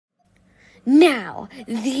Now,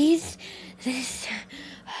 this is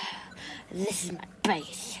my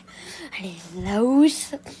base. And if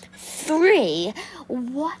those three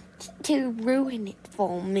want to ruin it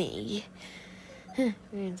for me.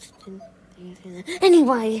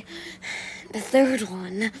 Anyway, the third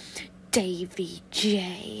one, Davy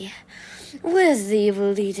J, was the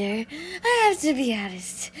evil leader. I have to be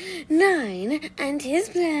honest. 9 and his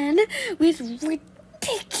plan was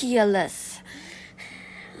ridiculous.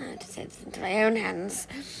 I just had it into my own hands.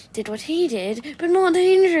 Did what he did, but more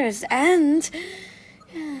dangerous and,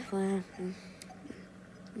 well,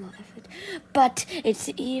 more effort. But it's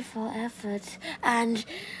evil effort, and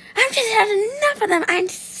I've just had enough of them. I'm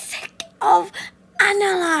sick of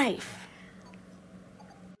Analife.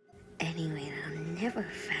 Anyway, they'll never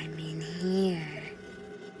find me in here.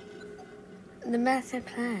 The master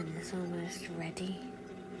plan is almost ready.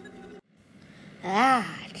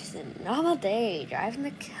 Just a normal day driving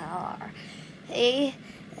the car. Hey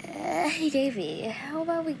Davy, how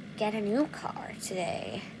about we get a new car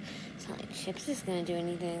today? It's not like Chips is gonna do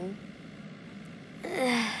anything.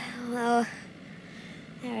 Well,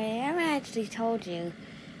 Harry, I haven't actually told you.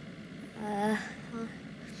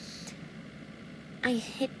 I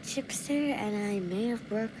hit Chipster and I may have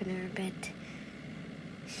broken her a bit.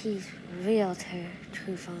 She's revealed her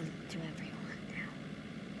true form to everyone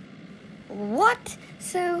now. What?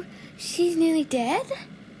 So, she's nearly dead?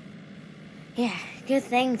 Yeah, good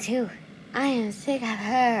thing too. I am sick of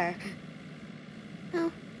her.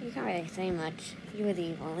 Well, you can't really say much. You were the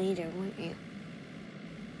evil leader, weren't you?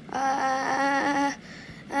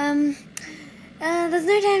 There's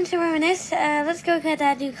no time to reminisce. Let's go get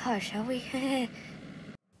that new car, shall we?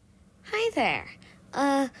 Hi there.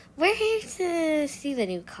 We're here to see the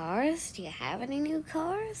new cars. Do you have any new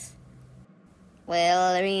cars?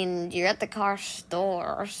 Well, I mean, you're at the car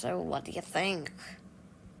store, so what do you think?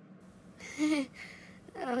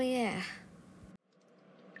 Oh, yeah.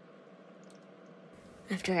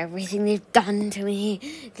 After everything they've done to me,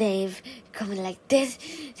 they've come like this,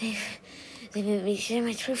 they made me share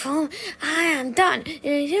my true form. I am done.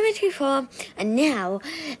 They share my true form, and now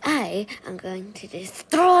I am going to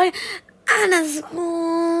destroy Anna's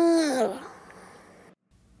school.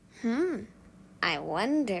 I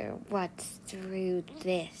wonder what's through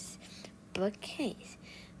this bookcase.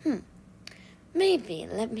 Maybe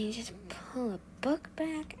let me just pull a book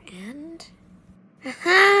back and...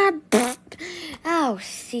 Aha! Oh,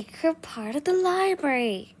 secret part of the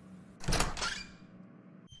library.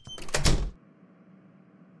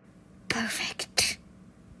 Perfect.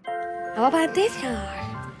 How about this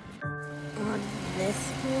car? Or this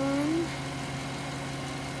one?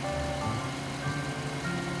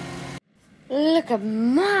 Look at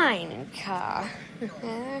mine car.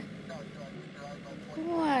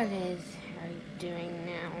 What is Harry doing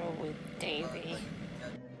now with Davy?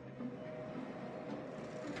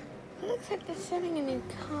 Looks like they're selling a new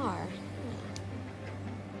car.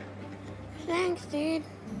 Thanks, dude.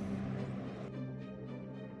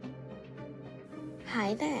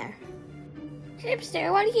 Hi there.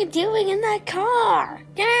 Chipster, what are you doing in that car?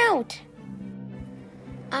 Get out!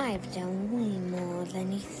 I've done way more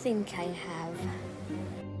than you think I have.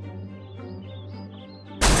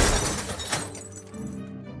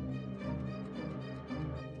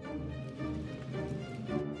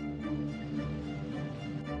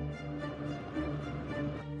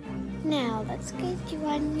 Now, let's get you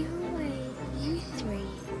on your way. You three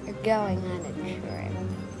are going on a trip.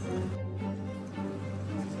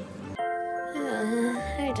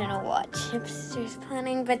 I don't know what Chipster's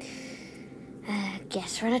planning, but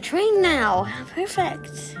guess we're on a train now.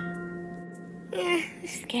 Perfect. Yeah,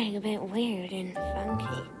 this is getting a bit weird and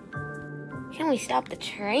funky. Can we stop the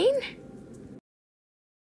train?